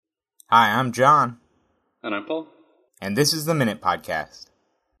Hi, I'm John. And I'm Paul. And this is the Minute Podcast.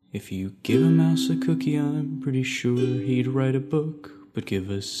 If you give a mouse a cookie, I'm pretty sure he'd write a book. But give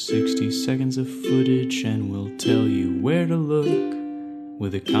us 60 seconds of footage and we'll tell you where to look.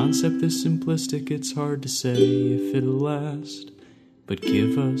 With a concept this simplistic, it's hard to say if it'll last. But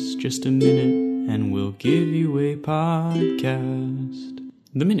give us just a minute and we'll give you a podcast.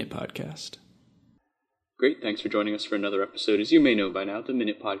 The Minute Podcast. Great, thanks for joining us for another episode. As you may know by now, the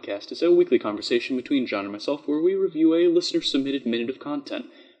Minute Podcast is a weekly conversation between John and myself where we review a listener-submitted minute of content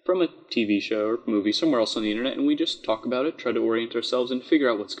from a TV show or movie somewhere else on the internet, and we just talk about it, try to orient ourselves, and figure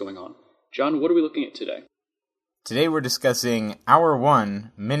out what's going on. John, what are we looking at today? Today we're discussing Hour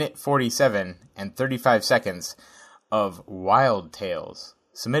 1, Minute 47, and 35 seconds of Wild Tales,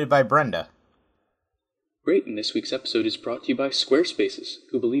 submitted by Brenda. Great, and this week's episode is brought to you by Squarespaces,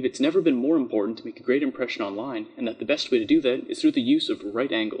 who believe it's never been more important to make a great impression online, and that the best way to do that is through the use of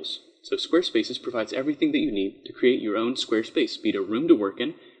right angles. So Squarespaces provides everything that you need to create your own Squarespace, be it a room to work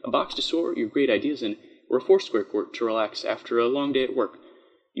in, a box to store your great ideas in, or a Foursquare court to relax after a long day at work.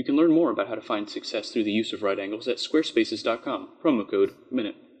 You can learn more about how to find success through the use of right angles at squarespaces.com, promo code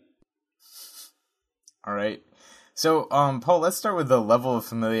MINUTE. All right. So, Paul, let's start with the level of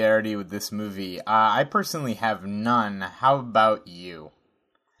familiarity with this movie. I personally have none. How about you?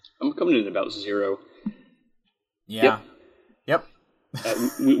 I'm coming in at about 0. Yeah. Yep.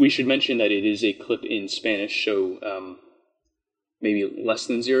 We should mention that it is a clip in Spanish, so maybe less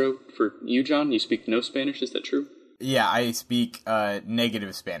than 0 for you, John. You speak no Spanish, is that true? Yeah, I speak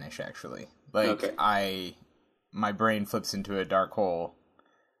negative Spanish, actually. Okay. My brain flips into a dark hole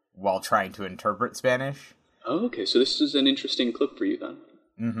while trying to interpret Spanish. Oh, okay, so this is an interesting clip for you, then.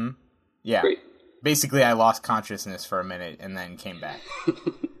 Mm-hmm. Yeah. Great. Basically, I lost consciousness for a minute and then came back.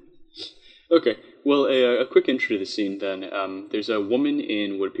 Okay, well, a quick intro to the scene, then. There's a woman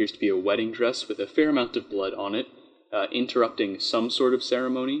in what appears to be a wedding dress with a fair amount of blood on it, interrupting some sort of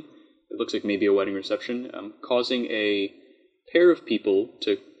ceremony. It looks like maybe a wedding reception, causing a pair of people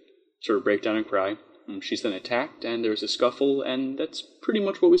to sort of break down and cry. She's then attacked, and there's a scuffle, and that's pretty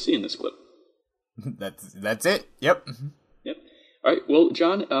much what we see in this clip. That's it. Yep. Yep. All right. Well,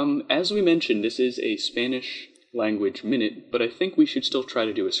 John, as we mentioned, this is a Spanish language minute, but I think we should still try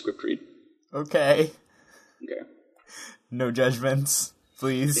to do a script read. Okay. Okay. No judgments,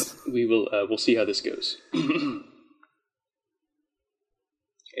 please. Yeah, we will. We'll see how this goes.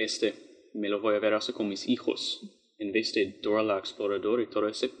 Me lo voy a ver hacer con mis hijos. En vez de Dora la Exploradora y todo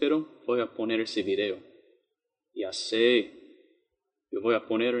ese, pero voy a poner ese video. Ya sé. Yo voy a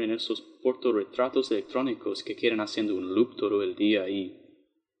poner en esos portorretratos electrónicos que quieren haciendo un loop todo el día y...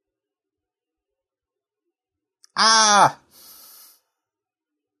 ¡Ah!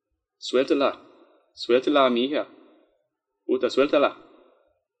 Suéltala. Suéltala, mi hija. Puta, suéltala.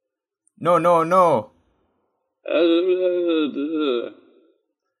 No.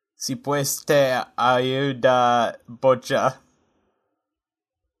 Si pues te ayuda, bocha.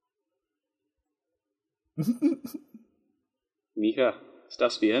 Mija,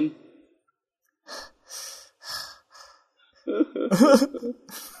 ¿estás bien?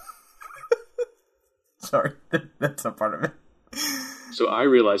 Sorry, that's not part of it. So I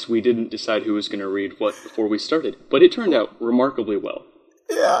realized we didn't decide who was going to read what before we started, but it turned out remarkably well.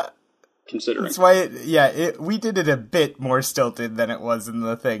 Yeah. Considering. That's why, we did it a bit more stilted than it was in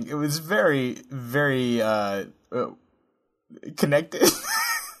the thing. It was very, very, connected.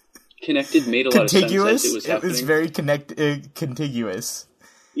 Connected made a lot of sense as it was happening. It was very contiguous.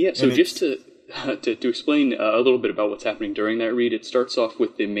 Yeah, so just to explain a little bit about what's happening during that read, it starts off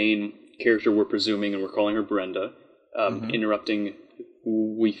with the main character we're presuming, and we're calling her Brenda, interrupting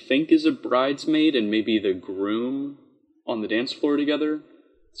who we think is a bridesmaid and maybe the groom on the dance floor together,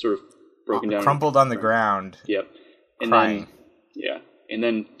 sort of broken down. Crumpled on the ground. Yep. And crying. And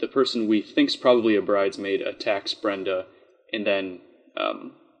then the person we think's probably a bridesmaid attacks Brenda, and then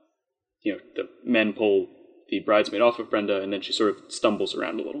the men pull the bridesmaid off of Brenda, and then she sort of stumbles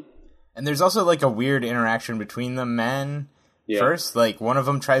around a little. And there's also, a weird interaction between the men first. One of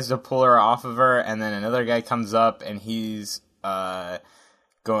them tries to pull her off of her, and then another guy comes up, and he's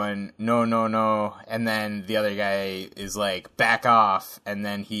going, no, and then the other guy is back off, and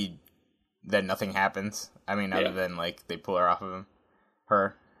then then nothing happens. I mean, other than, they pull her off of him.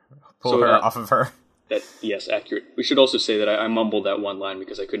 Pull her off of her. Yes, accurate. We should also say that I mumbled that one line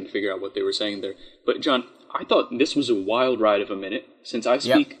because I couldn't figure out what they were saying there. But, John, I thought this was a wild ride of a minute. Since I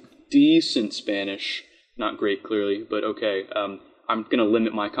speak decent Spanish, not great, clearly, but okay, I'm going to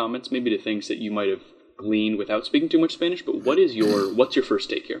limit my comments maybe to things that you might have gleaned without speaking too much Spanish, but what's your first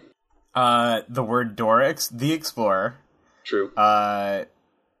take here? The word Dora the Explorer. True.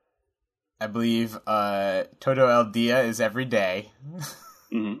 I believe Todo El Dia is every day.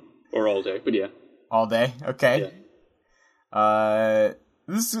 Or all day, but yeah. All day? Okay. Yeah.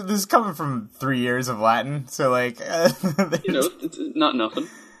 This is coming from 3 years of Latin, so like... it's not nothing.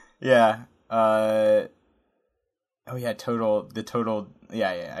 Yeah. Oh yeah, total...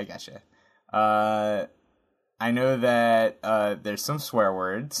 Yeah, I gotcha. I know that there's some swear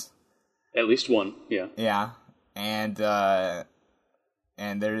words. At least one, yeah. Yeah, and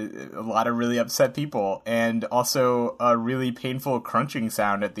there's a lot of really upset people, and also a really painful crunching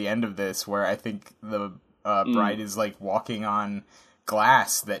sound at the end of this, where I think the bride is like walking on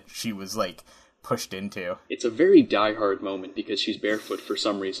glass that she was like pushed into. It's a very Die Hard moment because she's barefoot for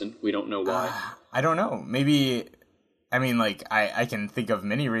some reason. We don't know why. I don't know. Maybe... I mean, like, I can think of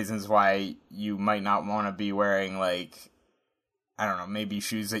many reasons why you might not want to be wearing, like, I don't know, maybe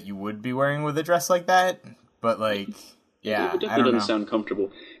shoes that you would be wearing with a dress like that. But, like, yeah, it definitely doesn't sound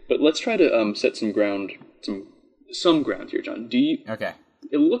comfortable. But let's try to set some ground here, John. Okay.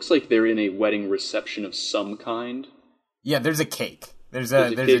 It looks like they're in a wedding reception of some kind. Yeah, there's a cake. There's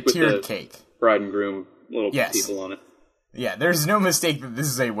a tiered cake. Bride and groom, little people on it. Yeah, there's no mistake that this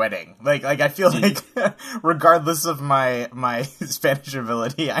is a wedding. Like I feel like, regardless of my Spanish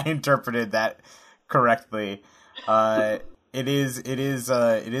ability, I interpreted that correctly. It is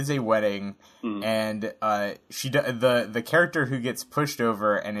a wedding, and the character who gets pushed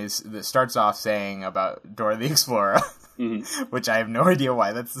over and starts off saying about Dora the Explorer, which I have no idea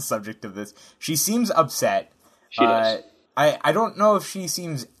why that's the subject of this. She seems upset. She does. I don't know if she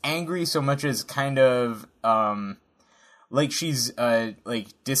seems angry so much as kind of like she's like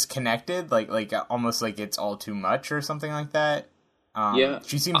disconnected, like almost like it's all too much or something like that.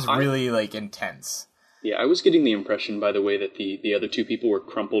 She seems really like intense. Yeah, I was getting the impression by the way that the other two people were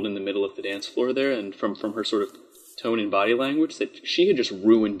crumpled in the middle of the dance floor there, and from her sort of tone and body language, that she had just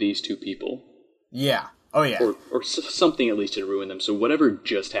ruined these two people. Yeah. Oh yeah. Or something at least had ruined them. So whatever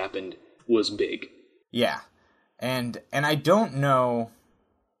just happened was big. Yeah, and I don't know.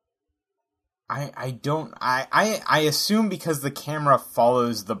 I assume because the camera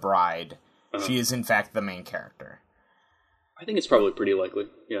follows the bride, she is in fact the main character. I think it's probably pretty likely,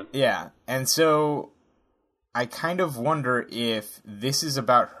 yeah. Yeah, and so I kind of wonder if this is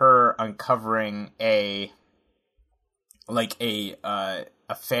about her uncovering a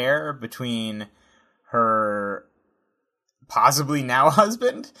affair between her possibly now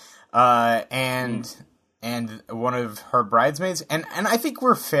husband and one of her bridesmaids. And I think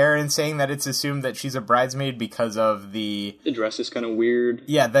we're fair in saying that it's assumed that she's a bridesmaid because of the dress is kind of weird.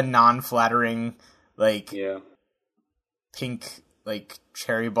 Yeah, the non-flattering, pink,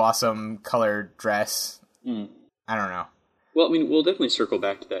 cherry blossom colored dress. I don't know. Well, I mean, we'll definitely circle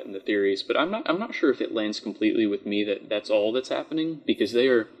back to that in the theories, but I'm not sure if it lands completely with me that that's all that's happening, because they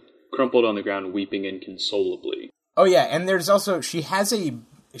are crumpled on the ground weeping inconsolably. Oh yeah, and there's also, she has a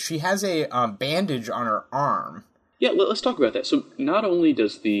bandage on her arm. Yeah, let's talk about that. So not only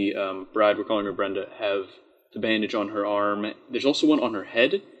does the bride, we're calling her Brenda, have the bandage on her arm, there's also one on her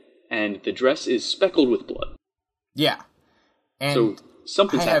head, and the dress is speckled with blood. Yeah. And so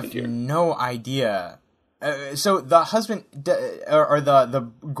something's happened here. I have no idea. So the husband, or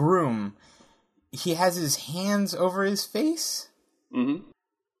the groom, he has his hands over his face? Mm-hmm.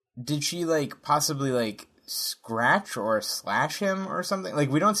 Did she, possibly, scratch or slash him or something?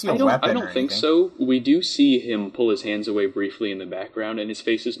 We don't see a weapon I don't think so. We do see him pull his hands away briefly in the background, and his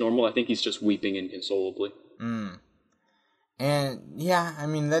face is normal. I think he's just weeping inconsolably. And, yeah, I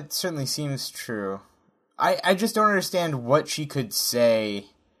mean, that certainly seems true. I just don't understand what she could say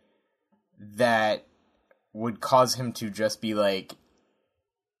that would cause him to just be,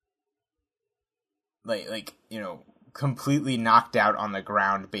 completely knocked out on the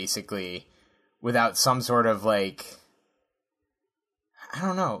ground, basically, without some sort of, I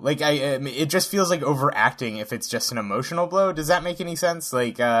don't know. It just feels like overacting if it's just an emotional blow. Does that make any sense?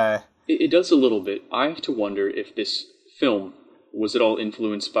 It does a little bit. I have to wonder if this film, was it all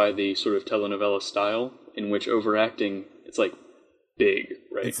influenced by the sort of telenovela style, in which overacting, it's, big,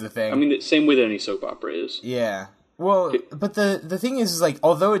 right? It's the thing. I mean, the same way that any soap opera is. Yeah. Well, but the thing is,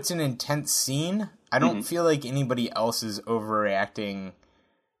 although it's an intense scene, I don't feel like anybody else is overreacting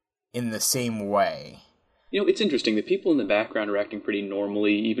in the same way. It's interesting. The people in the background are acting pretty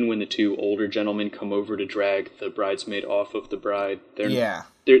normally, even when the two older gentlemen come over to drag the bridesmaid off of the bride.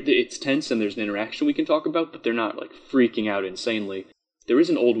 It's tense and there's an interaction we can talk about, but they're not, freaking out insanely. There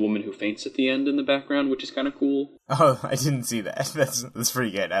is an old woman who faints at the end in the background, which is kind of cool. Oh, I didn't see that. That's pretty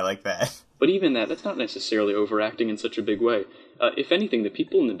good. I like that. But even that's not necessarily overacting in such a big way. If anything, the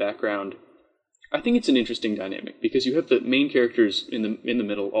people in the background I think it's an interesting dynamic because you have the main characters in the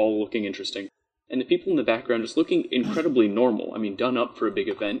middle all looking interesting, and the people in the background just looking incredibly normal. I mean, done up for a big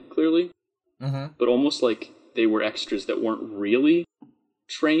event, clearly, but almost like they were extras that weren't really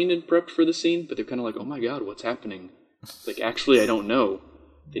trained and prepped for the scene, but they're kind of like, oh my god, what's happening? Like, actually, I don't know.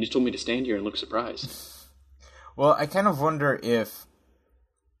 They just told me to stand here and look surprised. Well, I kind of wonder if...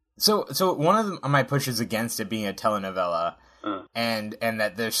 So one of my pushes against it being a telenovela, and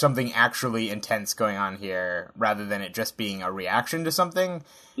that there's something actually intense going on here, rather than it just being a reaction to something,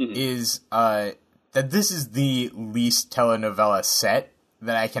 is that this is the least telenovela set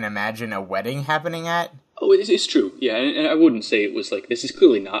that I can imagine a wedding happening at. Oh, it's true, yeah, and I wouldn't say it was like, this is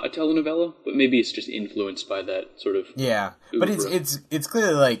clearly not a telenovela, but maybe it's just influenced by that sort of... Yeah, but it's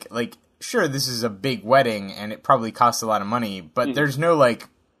clearly like, sure, this is a big wedding, and it probably costs a lot of money, but there's no, like,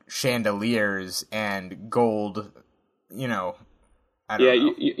 chandeliers and gold, I don't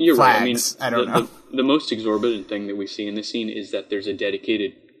know. You're flags. Right. I mean, the most exorbitant thing that we see in this scene is that there's a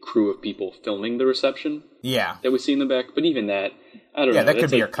dedicated crew of people filming the reception. Yeah. That we see in the back, but even that, I don't know. Yeah, that could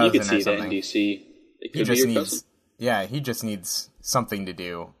be your cousin or something. You could see that in DC. It could be your cousin. Yeah, he just needs something to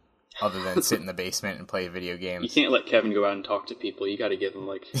do other than sit in the basement and play video games. You can't let Kevin go out and talk to people. You got to give him,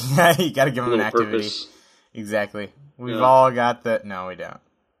 like... Yeah, you got to give him an activity. Purpose. Exactly. We've all got the... No, we don't.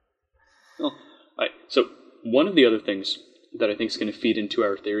 Well, so one of the other things that I think is going to feed into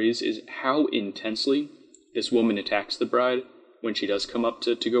our theories is how intensely this woman attacks the bride when she does come up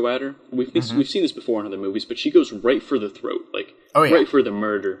to go at her. We've seen this before in other movies, but she goes right for the throat, like right for the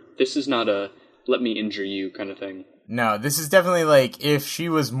murder. This is not a let me injure you kind of thing. No, this is definitely like if she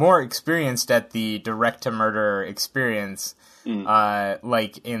was more experienced at the direct-to-murder experience,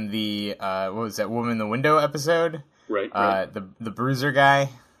 like in the, what was that, Woman in the Window episode? Right. The bruiser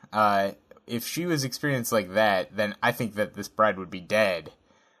guy. If she was experienced like that, then I think that this bride would be dead.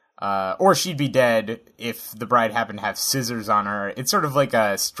 Or she'd be dead if the bride happened to have scissors on her. It's sort of like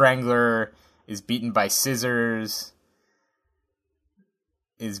a strangler is beaten by scissors,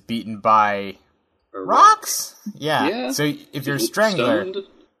 is beaten by rocks? Yeah. So if you're a strangler,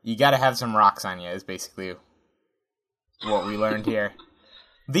 you gotta have some rocks on you, is basically what we learned here.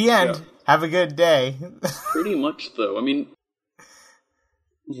 The end. Yeah. Have a good day. Pretty much, though. I mean...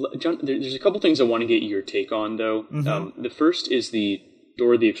 John, there's a couple things I want to get your take on, though. The first is the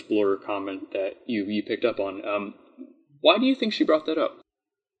Dora the Explorer comment that you picked up on. Why do you think she brought that up?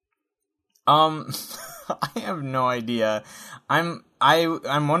 I have no idea. I'm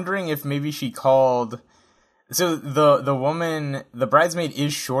wondering if maybe she called. So the woman, the bridesmaid,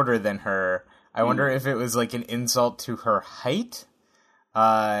 is shorter than her. I wonder if it was like an insult to her height,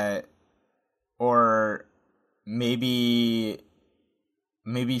 or maybe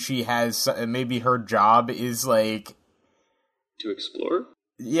she has, maybe her job is like... To explore?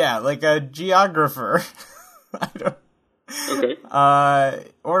 Yeah, like a geographer. I don't... Okay.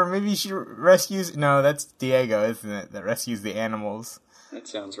 Or maybe she rescues... No, that's Diego, isn't it? That rescues the animals. That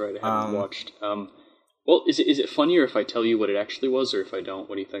sounds right. I haven't watched. Well, is it funnier if I tell you what it actually was, or if I don't?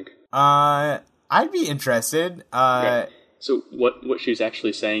 What do you think? I'd be interested. Okay. So what she's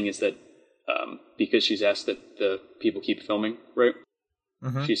actually saying is that because she's asked that the people keep filming, right?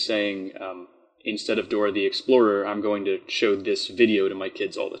 She's saying, instead of Dora the Explorer, I'm going to show this video to my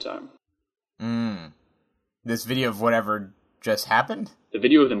kids all the time. This video of whatever just happened? The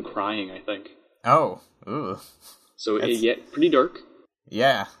video of them crying, I think. Oh. Ooh. So, pretty dark.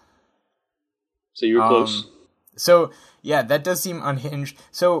 Yeah. So you were close. So, yeah, that does seem unhinged.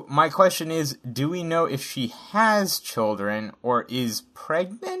 So, my question is, do we know if she has children or is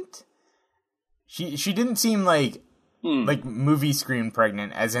pregnant? She didn't seem like movie screen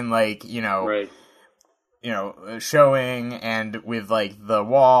pregnant, as in like, right. Showing and with like the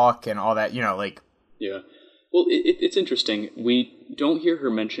walk and all that, like. Yeah. Well, it's interesting. We don't hear her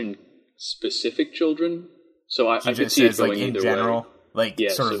mention specific children, so I could see it going either in general, way. Like,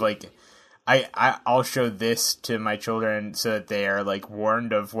 yeah, sort of like, I'll show this to my children so that they are like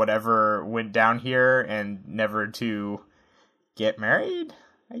warned of whatever went down here and never to get married.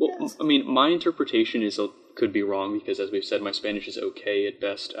 I guess. I mean, my interpretation could be wrong because, as we've said, my Spanish is okay at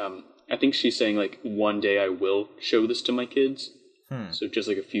best. I think she's saying like one day I will show this to my kids, so just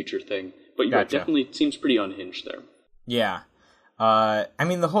like a future thing. But yeah, gotcha. It definitely seems pretty unhinged there. Yeah. I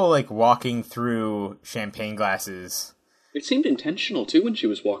mean, the whole, like, walking through champagne glasses. It seemed intentional, too, when she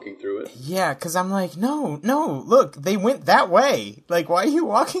was walking through it. Yeah, because I'm like, no, look, they went that way. Like, why are you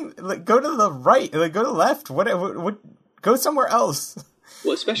walking? Like, go to the right. Like, go to the left. What go somewhere else.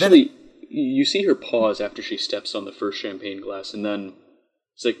 Well, especially, you see her pause after she steps on the first champagne glass, and then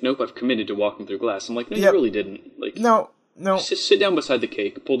it's like, nope, I've committed to walking through glass. I'm like, no, you really didn't. Like, no. No. Sit down beside the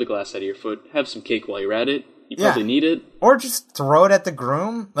cake, pull the glass out of your foot, have some cake while you're at it. You probably need it. Or just throw it at the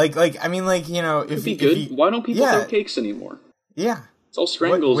groom. I mean, you know, It'd be good. Why don't people throw cakes anymore? Yeah. It's all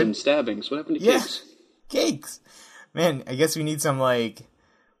strangles and stabbings. What happened to cakes? Cakes. Man, I guess we need some,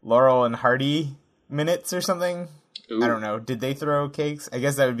 Laurel and Hardy minutes or something. Ooh. I don't know. Did they throw cakes? I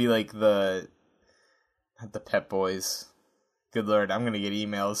guess that would be, the Pep Boys. Good Lord, I'm going to get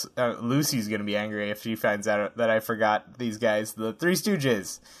emails. Lucy's going to be angry if she finds out that I forgot these guys. The Three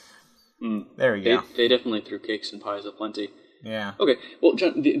Stooges. There we go. They definitely threw cakes and pies aplenty. Yeah. Okay. Well,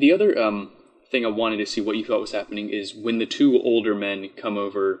 John, the other thing I wanted to see what you thought was happening is when the two older men come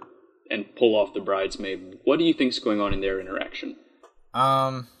over and pull off the bridesmaid. What do you think's going on in their interaction?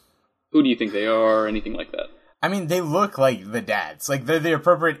 Who do you think they are? Anything like that? I mean, they look like the dads. They're the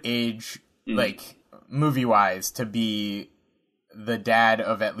appropriate age, movie-wise, to be the dad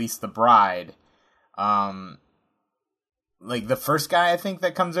of at least the bride. The first guy, I think,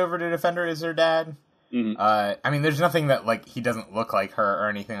 that comes over to defend her is her dad. Mm-hmm. I mean, there's nothing that, he doesn't look like her or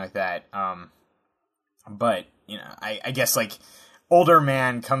anything like that. But, you know, I guess, older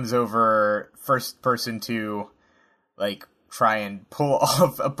man comes over, first person to, try and pull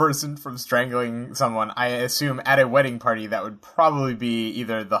off a person from strangling someone. I assume at a wedding party that would probably be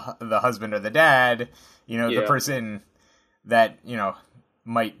either the husband or the dad, the person that,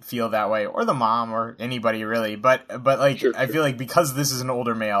 might feel that way, or the mom, or anybody really. But sure. I feel like because this is an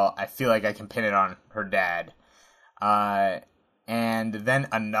older male, I feel like I can pin it on her dad. And then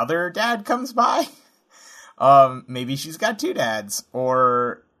another dad comes by. Maybe she's got two dads,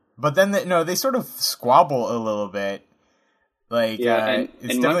 but then they sort of squabble a little bit. It's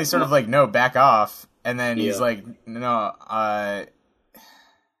definitely sort of no, back off. And then he's like, no,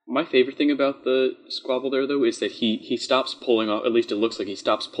 My favorite thing about the squabble there, though, is that he stops pulling off, at least it looks like he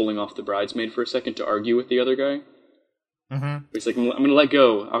stops pulling off the bridesmaid for a second to argue with the other guy. Mm-hmm. He's like, I'm going to let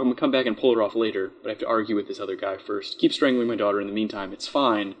go. I'm going to come back and pull her off later, but I have to argue with this other guy first. Keep strangling my daughter in the meantime. It's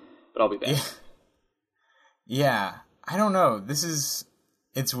fine, but I'll be back. Yeah. I don't know.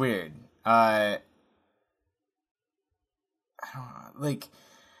 It's weird. I don't know.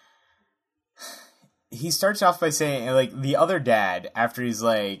 He starts off by saying, the other dad, after he's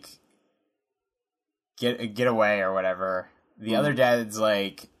get away or whatever, the other dad's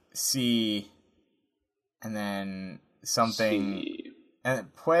see, and then something,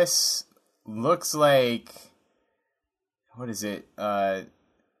 and pues looks like, what is it,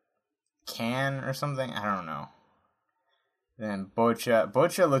 can or something? I don't know. Then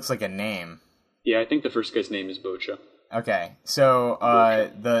Bocha looks like a name. Yeah, I think the first guy's name is Bocha. Okay, so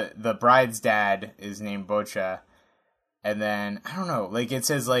the bride's dad is named Bocha, and then I don't know, it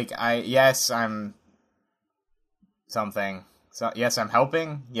says I'm something. So yes, I'm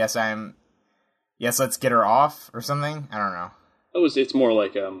helping. Yes, let's get her off or something. I don't know. It's more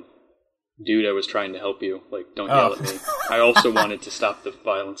like dude, I was trying to help you. Don't yell at me. I also wanted to stop the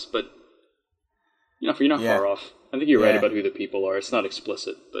violence, but you're not far off. I think you're right about who the people are. It's not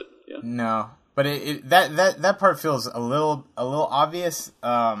explicit, but yeah. No. But that part feels a little obvious.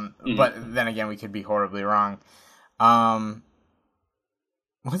 But then again, we could be horribly wrong.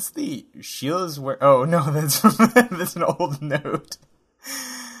 What's the Sheila's where? Oh no, that's an old note.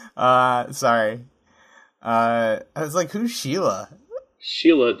 Sorry. I was like, who's Sheila?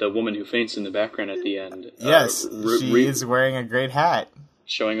 Sheila, the woman who faints in the background at the end. Yes, she is wearing a great hat.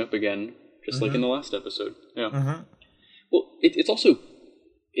 Showing up again, just like in the last episode. Yeah. Mm-hmm. Well,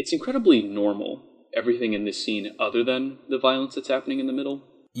 it's incredibly normal, everything in this scene, other than the violence that's happening in the middle.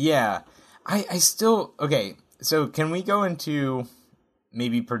 Yeah. I still... Okay, so can we go into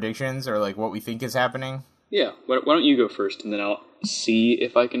maybe predictions or what we think is happening? Yeah. Why don't you go first, and then I'll see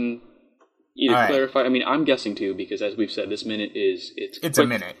if I can either clarify. I mean, I'm guessing too, because as we've said, this minute it's a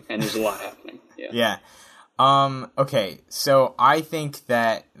minute. And there's a lot happening. Yeah. Yeah. Okay, so I think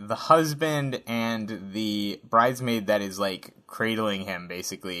that the husband and the bridesmaid that is cradling him,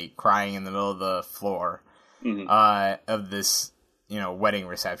 basically crying in the middle of the floor of this, wedding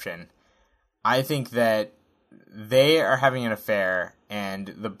reception. I think that they are having an affair, and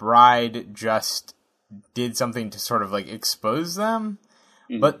the bride just did something to sort of expose them.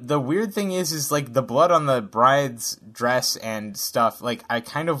 Mm-hmm. But the weird thing is the blood on the bride's dress and stuff. I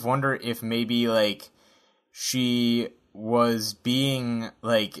kind of wonder if maybe she was being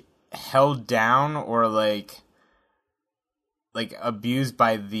held down or abused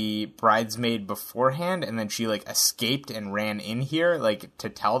by the bridesmaid beforehand, and then she escaped and ran in here to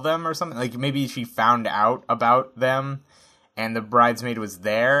tell them or something. Maybe she found out about them and the bridesmaid was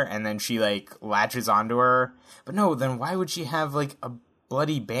there, and then she latches onto her. But no, then why would she have a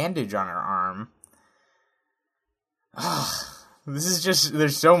bloody bandage on her arm? This is just,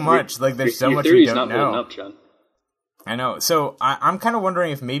 there's so much, like, there's so much we theory's don't not know. holding up, John. I know. So I'm kind of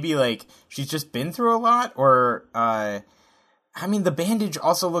wondering if maybe, like, she's just been through a lot, or, I mean, the bandage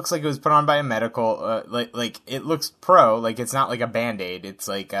also looks like it was put on by a medical, like, it looks pro, like, it's not like a Band-Aid, it's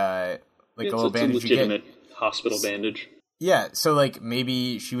like a little bandage you get. It's a legitimate hospital bandage. Yeah, so, like,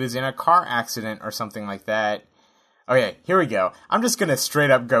 maybe she was in a car accident or something like that. Okay, here we go. I'm just gonna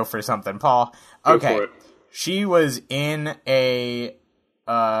straight up go for something, Paul. Okay. Go for it. She was in a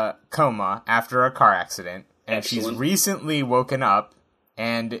coma after a car accident, and Excellent. she's recently woken up,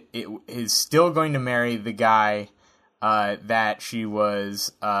 and it is still going to marry the guy that she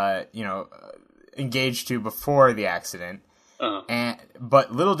was, engaged to before the accident.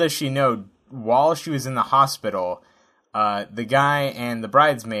 But little does she know, while she was in the hospital, the guy and the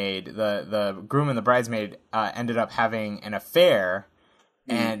bridesmaid, the groom and the bridesmaid, ended up having an affair.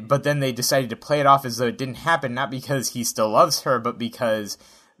 But then they decided to play it off as though it didn't happen, not because he still loves her, but because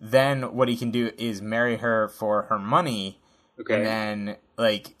then what he can do is marry her for her money, and then,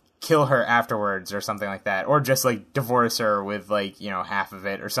 like, kill her afterwards or something like that, or just, like, divorce her with, like, half of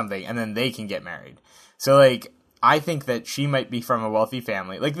it or something, and then they can get married. So, like, I think that she might be from a wealthy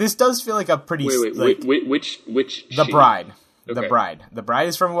family. Like, this does feel like a pretty... Which The she? bride. Okay. The bride. The bride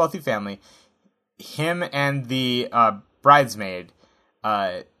is from a wealthy family. Him and the bridesmaid...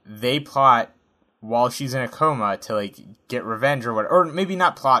 they plot while she's in a coma to, like, get revenge or whatever. Or maybe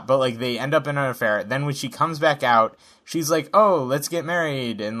not plot, but, like, they end up in an affair. Then when she comes back out, she's like, oh, let's get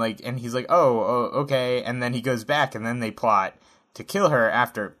married. And, like, and he's like, oh, okay. And then he goes back, and then they plot to kill her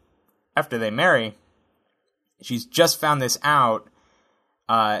after they marry. She's just found this out.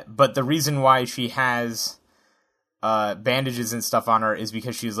 But the reason why she has bandages and stuff on her is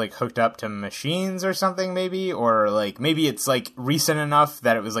because she's, like, hooked up to machines or something, maybe, or, like, maybe it's, like, recent enough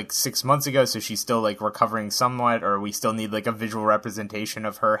that it was, like, 6 months ago, so she's still, like, recovering somewhat, or we still need, like, a visual representation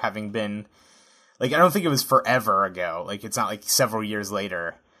of her having been, like, I don't think it was forever ago, like, it's not, like, several years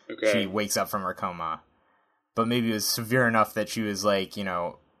later she wakes up from her coma, but maybe it was severe enough that she was, like, in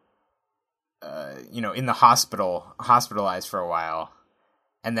the hospitalized for a while,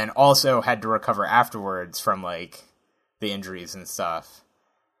 and then also had to recover afterwards from, like, the injuries and stuff.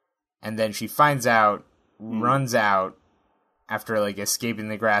 And then she finds out, runs out after, like, escaping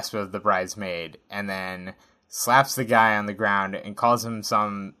the grasp of the bridesmaid, and then slaps the guy on the ground and calls him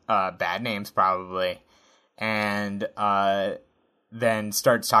some bad names, probably, and then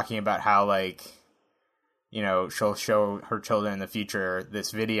starts talking about how, like, she'll show her children in the future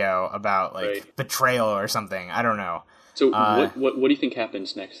this video about, like, betrayal or something. I don't know. So what do you think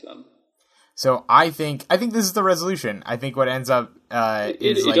happens next, then? So I think this is the resolution. I think what ends up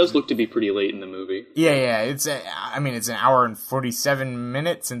it does look to be pretty late in the movie. Yeah. It's an hour and 47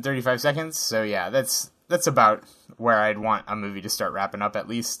 minutes and 35 seconds. So yeah, that's about where I'd want a movie to start wrapping up, at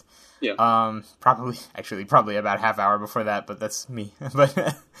least. Yeah. Probably about a half hour before that, but that's me. But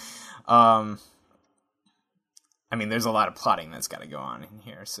there's a lot of plotting that's got to go on in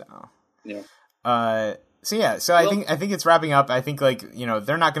here. So yeah. So I think it's wrapping up. I think, like,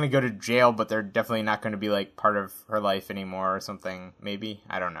 they're not going to go to jail, but they're definitely not going to be, like, part of her life anymore or something, maybe.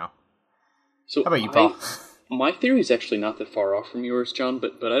 I don't know. So how about you, Paul? My theory is actually not that far off from yours, John,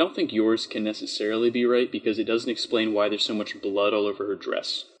 but I don't think yours can necessarily be right, because it doesn't explain why there's so much blood all over her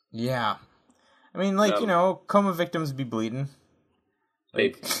dress. Yeah. I mean, like, coma victims be bleeding.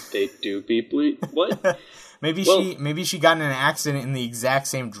 Like, they do be What? Maybe she got in an accident in the exact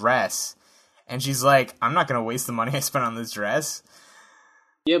same dress. And she's like, I'm not going to waste the money I spent on this dress.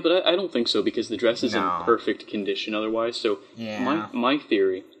 Yeah, but I don't think so, because the dress is in perfect condition otherwise. So my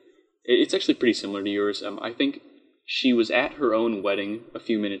theory, it's actually pretty similar to yours. I think she was at her own wedding a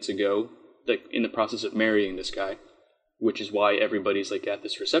few minutes ago, like, in the process of marrying this guy, which is why everybody's, like, at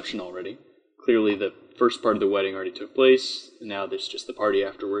this reception already. Clearly the first part of the wedding already took place, and now there's just the party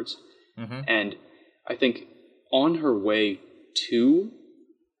afterwards. Mm-hmm. And I think on her way to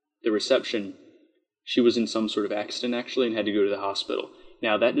the reception, she was in some sort of accident, actually, and had to go to the hospital.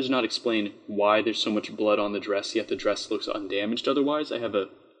 Now, that does not explain why there's so much blood on the dress, yet the dress looks undamaged otherwise. I have a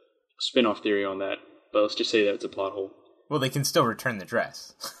spin-off theory on that, but let's just say that it's a plot hole. Well, they can still return the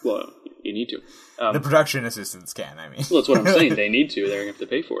dress. Well, you need to. The production assistants can, I mean. Well, that's what I'm saying. They need to. They're going to have to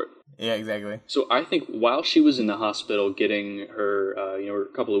pay for it. Yeah, exactly. So I think while she was in the hospital getting her, her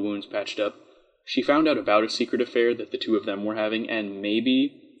couple of wounds patched up, she found out about a secret affair that the two of them were having, and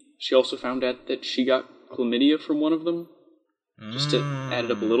maybe she also found out that she got chlamydia from one of them, just to add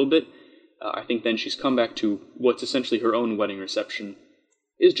it up a little bit. I think then she's come back to what's essentially her own wedding reception,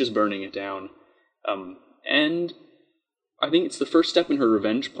 is just burning it down. And I think it's the first step in her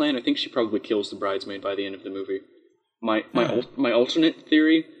revenge plan. I think she probably kills the bridesmaid by the end of the movie. My alternate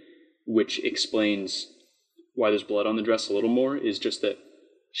theory, which explains why there's blood on the dress a little more, is just that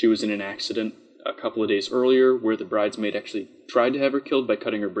she was in an accident a couple of days earlier where the bridesmaid actually tried to have her killed by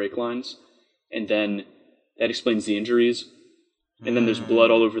cutting her brake lines, and then that explains the injuries. And then there's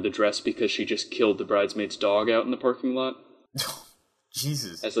blood all over the dress because she just killed the bridesmaid's dog out in the parking lot.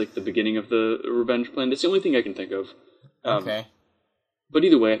 Jesus. As like the beginning of the revenge plan. That's the only thing I can think of. Okay. But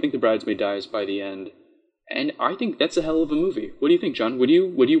either way, I think the bridesmaid dies by the end. And I think that's a hell of a movie. What do you think, John? Would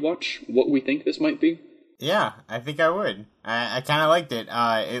you watch what we think this might be? Yeah, I think I would. I kind of liked it.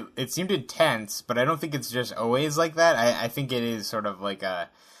 It seemed intense, but I don't think it's just always like that. I think it is sort of like a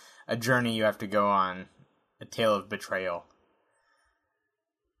journey you have to go on, a tale of betrayal.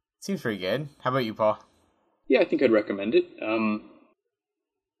 Seems pretty good. How about you, Paul? Yeah, I think I'd recommend it.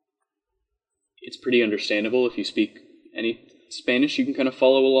 It's pretty understandable if you speak any Spanish. You can kind of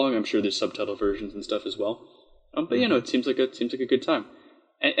follow along. I'm sure there's subtitle versions and stuff as well. But you know, it seems like a good time.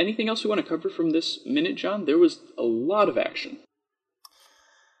 Anything else we want to cover from this minute, John? There was a lot of action.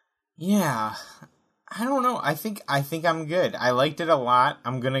 Yeah, I don't know. I think I'm good. I liked it a lot.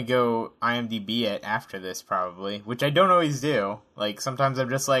 I'm gonna go IMDb it after this probably, which I don't always do. Like sometimes I'm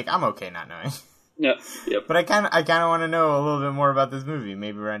just like I'm okay not knowing. Yeah. Yep. But I kind of want to know a little bit more about this movie.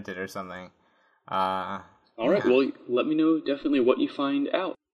 Maybe rent it or something. All right. Well, let me know definitely what you find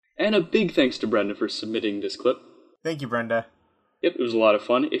out. And a big thanks to Brenda for submitting this clip. Thank you, Brenda. Yep, it was a lot of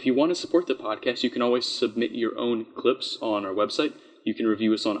fun. If you want to support the podcast, you can always submit your own clips on our website. You can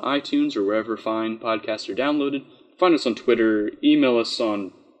review us on iTunes or wherever fine podcasts are downloaded. Find us on Twitter. Email us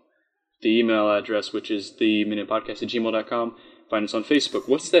on the email address, which is theminutepodcast@gmail.com. Find us on Facebook.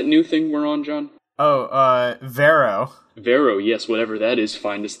 What's that new thing we're on, John? Oh, Vero. Vero, yes, whatever that is.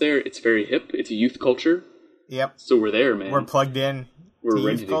 Find us there. It's very hip. It's a youth culture. Yep. So we're there, man. We're plugged in. We're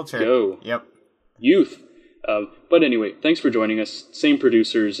ready to culture. Go. Yep. Youth. But anyway, thanks for joining us. Same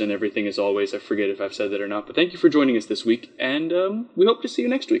producers and everything as always. I forget if I've said that or not. But thank you for joining us this week. And we hope to see you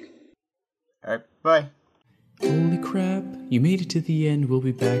next week. All right. Bye. Holy crap, you made it to the end. We'll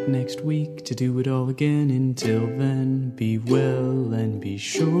be back next week to do it all again. Until then, be well and be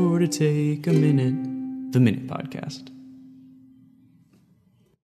sure to take a minute. The Minute Podcast.